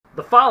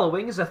The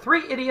following is a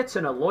Three Idiots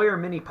and a Lawyer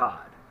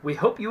mini-pod. We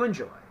hope you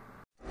enjoy.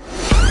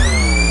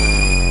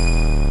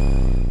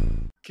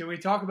 Can we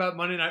talk about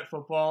Monday Night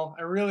Football?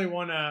 I really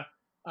want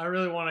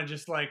to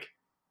just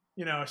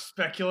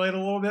speculate a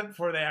little bit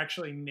before they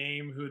actually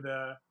name who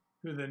the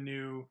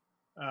new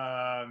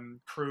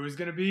crew is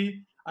going to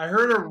be. I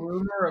heard a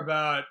rumor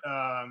about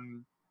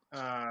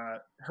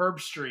Herb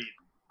Street.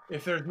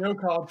 If there's no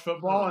college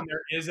football and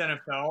there is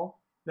NFL,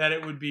 that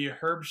it would be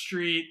Herb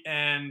Street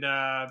and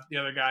the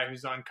other guy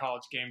who's on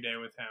College Game Day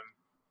with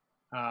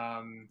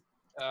him.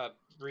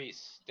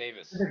 Reese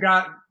Davis. The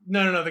guy,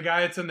 no, the guy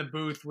that's in the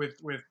booth with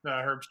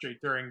Herb Street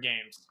during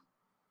games.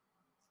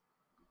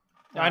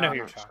 I know who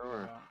you're talking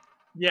about.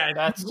 Yeah,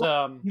 that's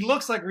he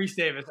looks like Reese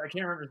Davis. I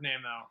can't remember his name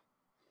though.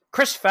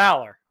 Chris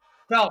Fowler.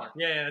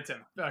 Yeah, that's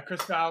him.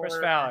 Chris Fowler.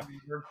 And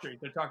Herb Street.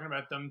 They're talking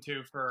about them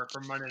two for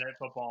Monday Night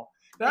Football.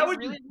 That would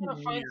really want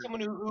to find someone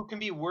who can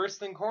be worse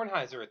than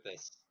Kornheiser at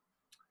this.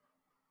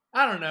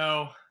 I don't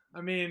know.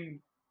 I mean,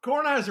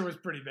 Kornheiser was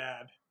pretty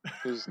bad.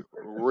 It was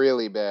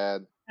really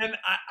bad. And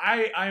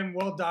I'm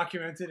well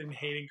documented in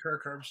hating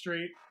Kirk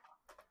Herbstreit,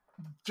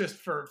 just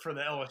for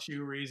the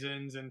LSU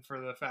reasons and for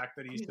the fact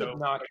that he's so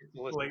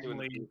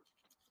blatantly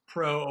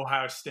pro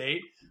Ohio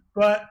State.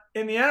 But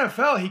in the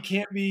NFL, he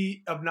can't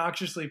be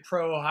obnoxiously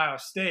pro Ohio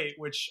State,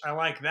 which I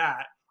like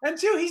that. And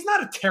two, he's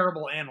not a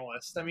terrible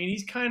analyst. I mean,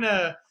 he's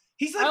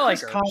like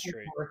Chris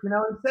Collinsworth,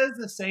 he says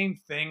the same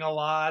thing a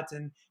lot,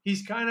 and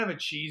he's kind of a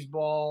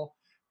cheeseball.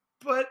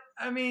 But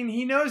I mean,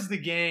 he knows the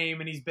game,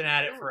 and he's been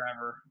at it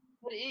forever.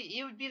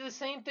 It would be the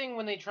same thing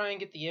when they try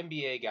and get the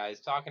NBA guys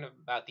talking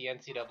about the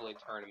NCAA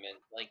tournament.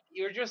 Like,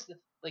 you're just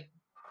like,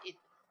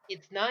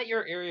 it's not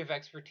your area of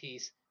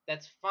expertise.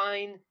 That's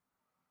fine.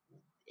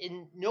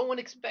 And no one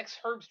expects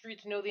Herb Street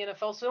to know the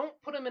NFL, so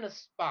don't put him in a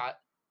spot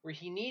where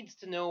he needs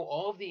to know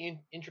all of the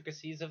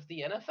intricacies of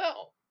the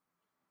NFL.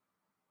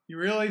 You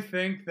really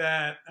think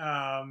that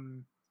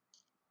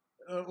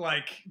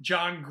like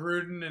John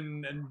Gruden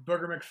and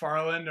Booger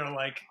McFarland are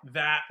like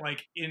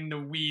in the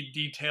weed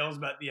details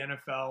about the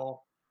NFL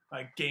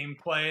like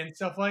gameplay and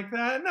stuff like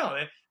that? No,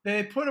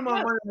 they put them on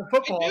Monday Night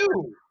Football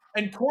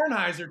and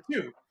Kornheiser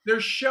too.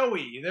 They're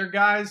showy. They're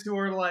guys who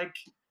are like,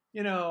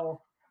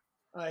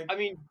 like. I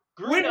mean,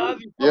 Gruden.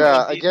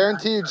 Yeah, I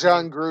guarantee you,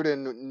 John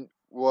Gruden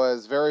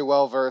was very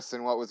well versed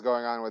in what was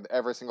going on with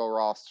every single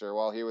roster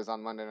while he was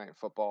on Monday Night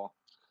Football.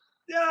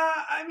 Yeah,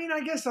 I mean, I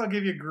guess I'll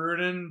give you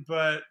Gruden,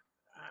 but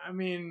I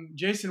mean,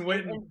 Jason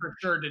Witten for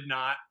sure did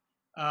not.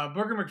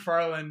 Booger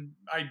McFarland,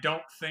 I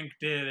don't think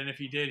did, and if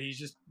he did, he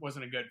just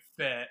wasn't a good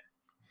fit.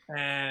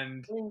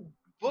 And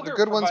Booger the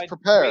good ones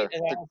prepare.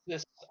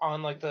 Analysis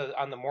on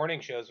the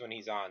morning shows when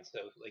he's on. So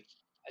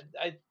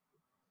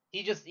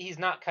he's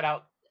not cut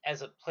out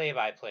as a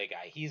play-by-play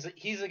guy. He's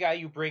a guy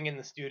you bring in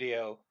the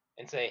studio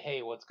and say,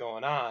 hey, what's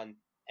going on?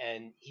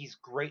 And he's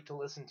great to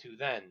listen to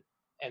then.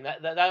 And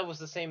that was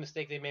the same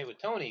mistake they made with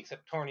Tony,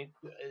 except Tony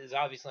is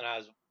obviously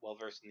not as well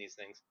versed in these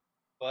things.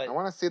 But I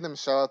want to see them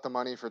shell out the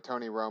money for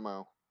Tony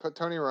Romo. Put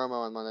Tony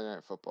Romo on Monday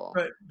Night Football.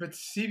 But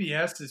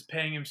CBS is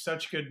paying him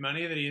such good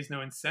money that he has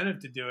no incentive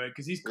to do it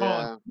because he's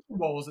calling Super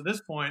Bowls at this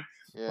point.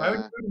 Yeah. Why would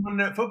you do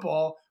Monday Night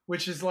Football,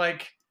 which is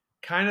like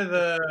kind of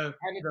the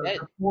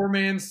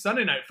 4-man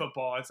Sunday Night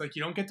Football? It's like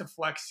you don't get to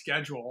flex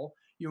schedule.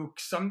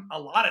 A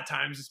lot of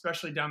times,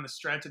 especially down the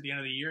stretch at the end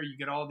of the year, you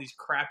get all these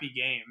crappy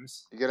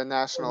games. You get a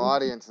national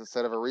audience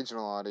instead of a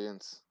regional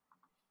audience.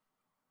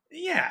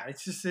 Yeah,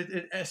 it's just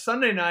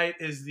Sunday night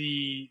is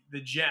the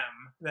gem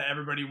that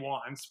everybody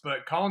wants,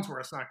 but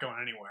Collinsworth's not going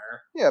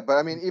anywhere. Yeah, but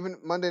I mean, even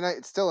Monday night,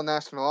 it's still a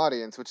national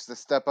audience, which is a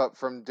step up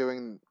from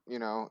doing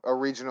a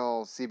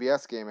regional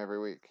CBS game every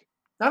week.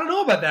 I don't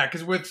know about that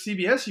because with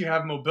CBS you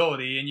have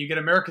mobility and you get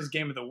America's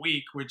Game of the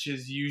Week, which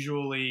is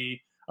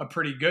usually a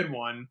pretty good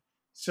one.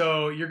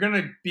 So you're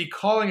going to be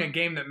calling a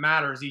game that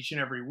matters each and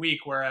every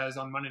week, whereas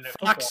on Monday Night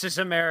Football, Fox is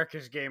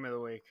America's Game of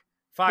the Week.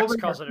 Fox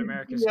calls it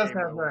America's Game of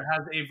the Week.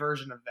 Has a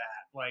version of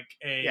that, like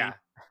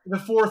the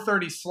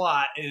 4:30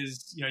 slot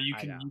is you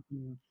can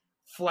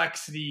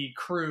flex the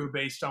crew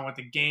based on what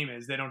the game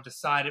is. They don't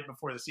decide it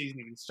before the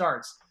season even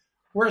starts.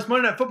 Whereas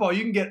Monday Night Football,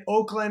 you can get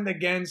Oakland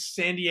against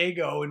San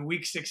Diego in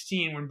Week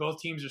 16 when both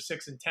teams are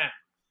 6-10.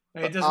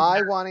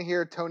 I want to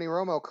hear Tony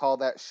Romo call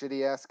that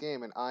shitty ass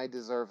game, and I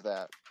deserve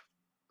that.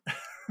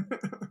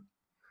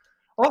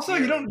 Also,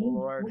 you don't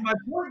need, my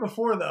point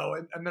before, though,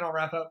 and then I'll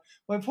wrap up.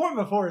 My point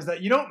before is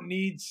that you don't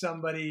need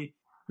somebody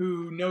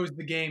who knows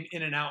the game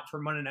in and out for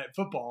Monday Night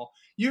Football.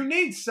 You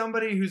need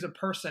somebody who's a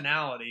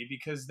personality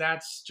because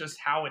that's just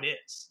how it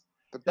is.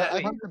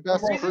 I think the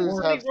best crews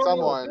have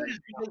someone.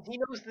 Because he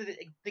knows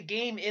the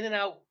game in and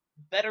out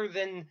better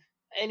than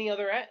any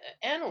other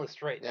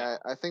analyst right now. Yeah,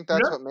 I think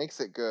that's what makes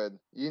it good.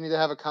 You need to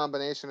have a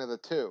combination of the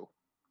two.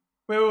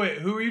 Wait.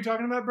 Who are you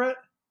talking about, Brett?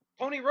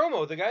 Tony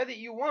Romo, the guy that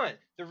you want.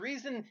 The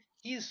reason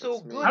he's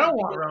so good. I don't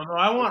want Romo.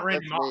 I want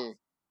Randy Moss.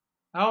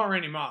 I want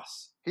Randy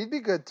Moss. He'd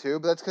be good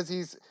too, but that's because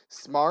he's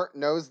smart,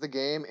 knows the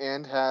game,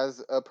 and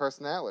has a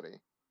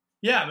personality.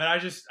 Yeah, but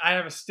I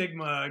have a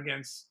stigma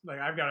against,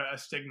 I've got a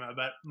stigma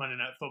about Monday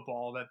Night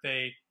Football that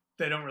they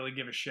they don't really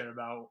give a shit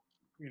about,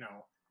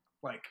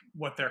 like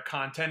what their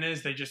content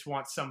is. They just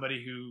want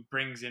somebody who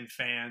brings in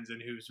fans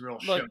and who's real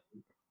show.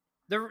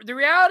 The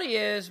reality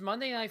is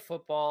Monday Night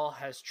Football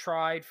has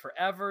tried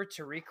forever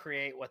to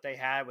recreate what they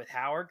had with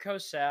Howard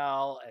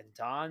Cosell and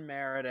Don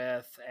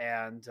Meredith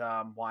and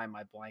why am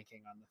I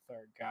blanking on the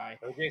third guy?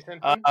 O.J.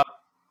 Simpson?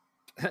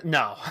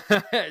 No.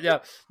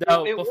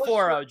 no,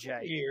 before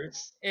OJ.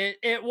 Years.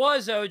 It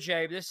was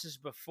OJ. But this is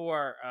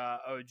before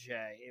OJ.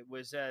 It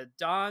was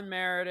Don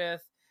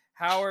Meredith,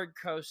 Howard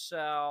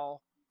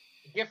Cosell,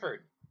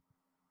 Gifford.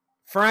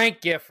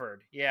 Frank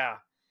Gifford. Yeah.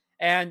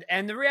 And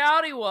the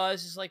reality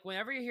is like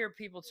whenever you hear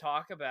people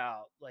talk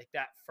about like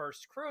that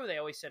first crew, they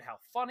always said how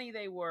funny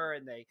they were,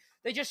 and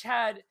they just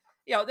had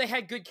they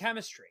had good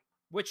chemistry,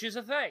 which is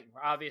a thing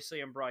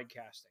obviously in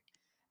broadcasting,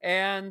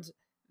 and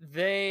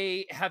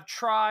they have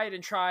tried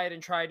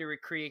to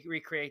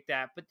recreate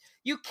that, but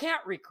you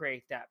can't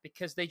recreate that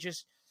because they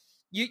just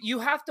you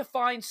have to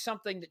find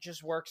something that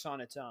just works on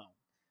its own.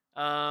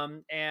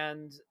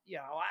 And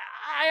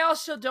I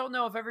also don't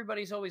know if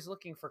everybody's always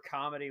looking for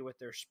comedy with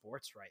their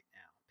sports right now.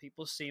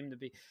 People seem to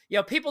be,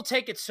 people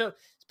take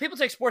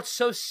sports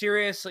so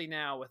seriously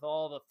now with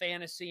all the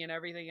fantasy and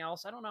everything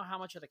else. I don't know how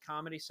much of the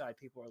comedy side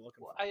people are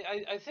looking for.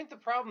 I think the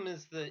problem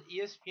is that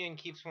ESPN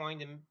keeps wanting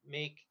to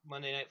make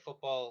Monday Night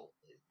Football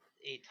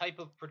a type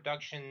of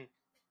production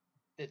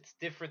that's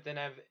different than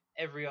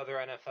every other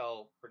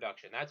NFL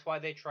production. That's why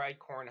they tried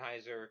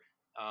Kornheiser.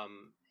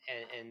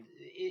 And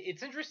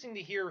it's interesting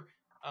to hear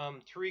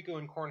Tirico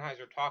and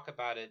Kornheiser talk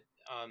about it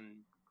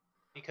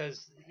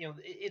because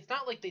it's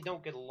not like they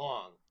don't get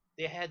along.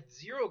 They had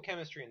zero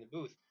chemistry in the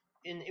booth,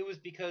 and it was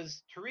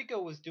because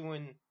Tirico was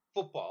doing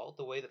football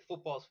the way that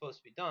football is supposed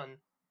to be done,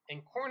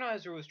 and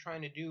Kornheiser was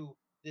trying to do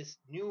this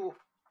new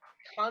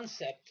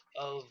concept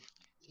of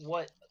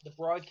what the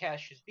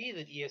broadcast should be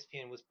that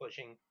ESPN was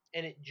pushing,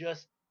 and it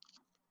just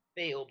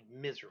failed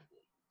miserably.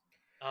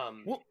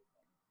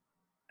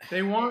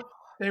 They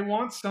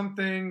want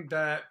something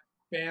that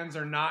fans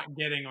are not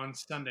getting on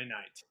Sunday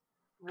night.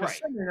 Because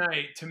Sunday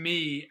night, to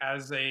me,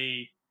 as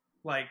a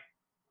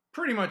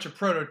pretty much a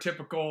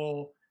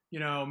prototypical,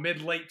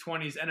 mid-late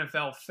 20s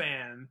NFL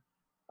fan,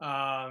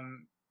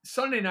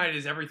 Sunday night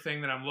is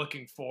everything that I'm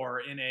looking for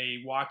in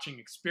a watching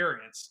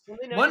experience.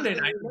 Monday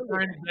night, they're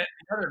trying to get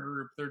the other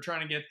group. They're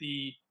trying to get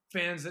the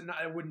fans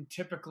that wouldn't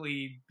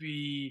typically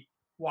be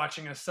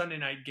watching a Sunday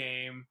night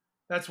game.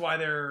 That's why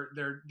they're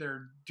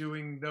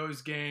doing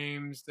those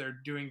games. They're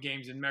doing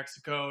games in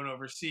Mexico and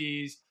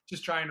overseas,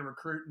 just trying to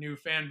recruit new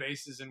fan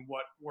bases, and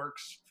what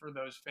works for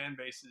those fan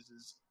bases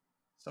is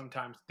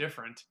sometimes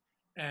different.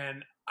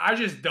 And I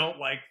just don't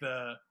like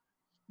the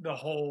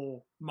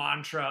whole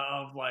mantra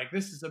of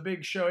this is a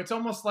big show. It's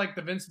almost like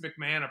the Vince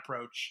McMahon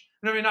approach.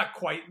 I mean, not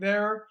quite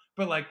there,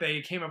 but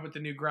they came up with the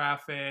new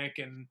graphic,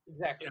 and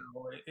exactly.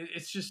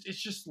 It's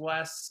just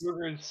less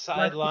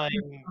sideline.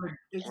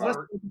 It's less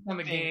on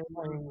the game,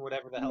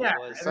 whatever the hell it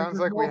was. Sounds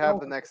like we have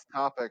the next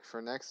topic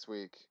for next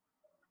week.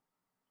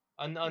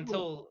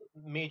 Until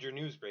major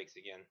news breaks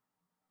again.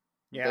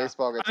 Yeah,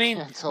 baseball gets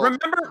canceled.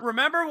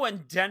 Remember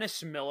when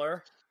Dennis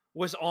Miller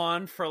was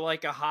on for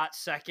a hot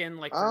second,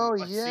 for a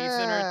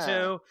season or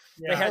two.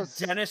 Yeah. They had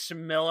Dennis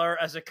Miller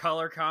as a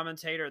color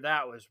commentator.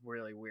 That was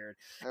really weird.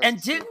 And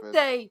didn't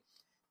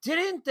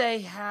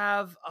they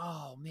have,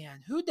 oh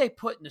man, who'd they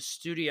put in the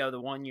studio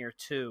the one year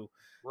too?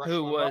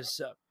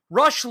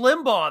 Rush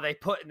Limbaugh they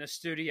put in the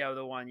studio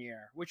the one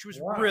year, which was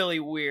really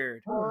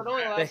weird. Well, it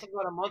only lasted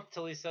about a month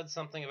till he said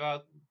something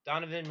about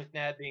Donovan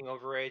McNabb being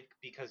overrated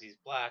because he's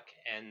black,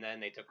 and then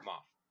they took him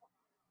off.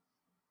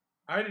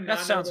 I did not that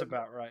know sounds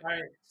about right.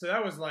 So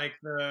that was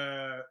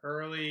the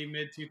early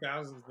mid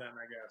 2000s then,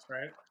 I guess,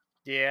 right?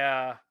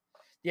 Yeah.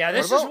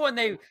 This is when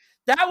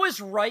that was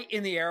right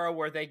in the era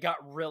where they got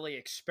really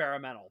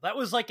experimental. That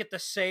was at the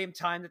same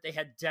time that they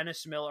had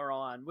Dennis Miller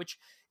on, which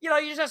you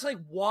just ask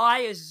why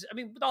is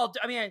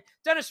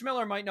Dennis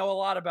Miller might know a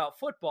lot about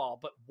football,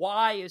 but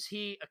why is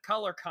he a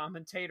color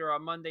commentator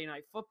on Monday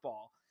Night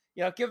Football?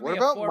 Give me a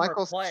former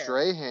Michael player.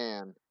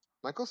 Strahan?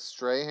 Michael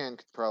Strahan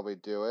could probably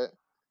do it.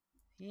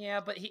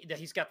 Yeah, but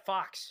he's got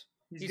Fox.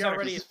 He's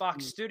already at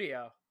Fox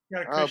Studio.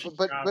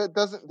 But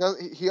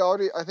doesn't he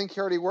already? I think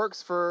he already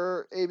works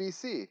for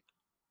ABC.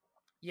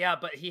 Yeah,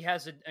 but he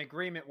has an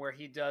agreement where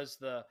he does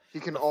the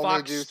only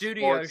Fox do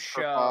Studio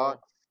show.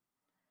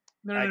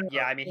 No.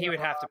 Yeah, I mean he would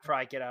have to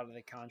probably get out of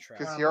the contract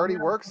because he already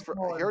works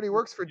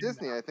for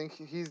Disney. I think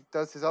he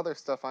does his other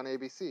stuff on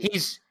ABC.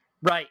 He's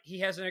right. He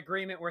has an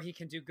agreement where he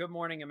can do Good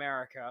Morning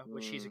America,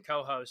 which he's a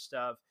co-host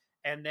of.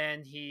 And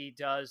then he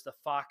does the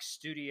Fox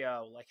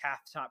Studio,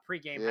 halftime,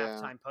 pregame,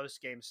 halftime,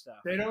 postgame stuff.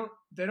 They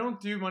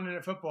don't do Monday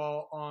Night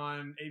Football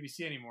on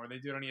ABC anymore. They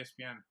do it on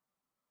ESPN.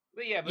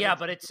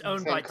 But it's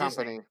owned by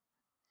company. Disney.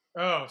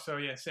 Oh, so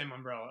same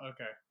umbrella.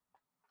 Okay.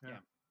 Yeah.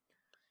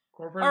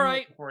 Corporate all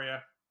right. For you.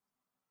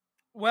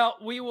 Well,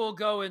 we will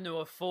go into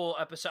a full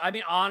episode. I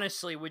mean,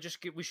 honestly, we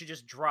should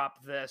just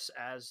drop this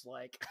as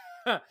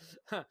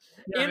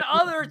in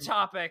other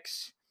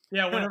topics.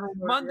 Yeah, whenever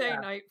Monday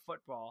Night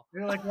Football.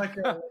 Like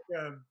a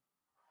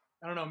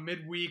I don't know,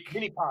 midweek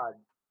mini pod.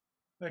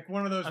 Like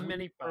one of those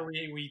mini pod. where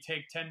we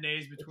take 10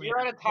 days between. If you're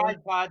on a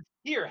Tide Pod,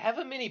 here, have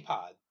a mini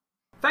pod.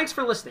 Thanks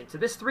for listening to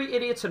this 3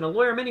 Idiots and a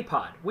Lawyer mini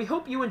pod. We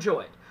hope you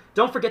enjoyed.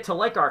 Don't forget to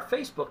like our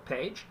Facebook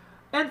page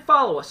and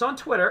follow us on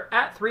Twitter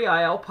at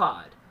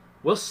 3ILPod.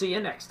 We'll see you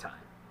next time.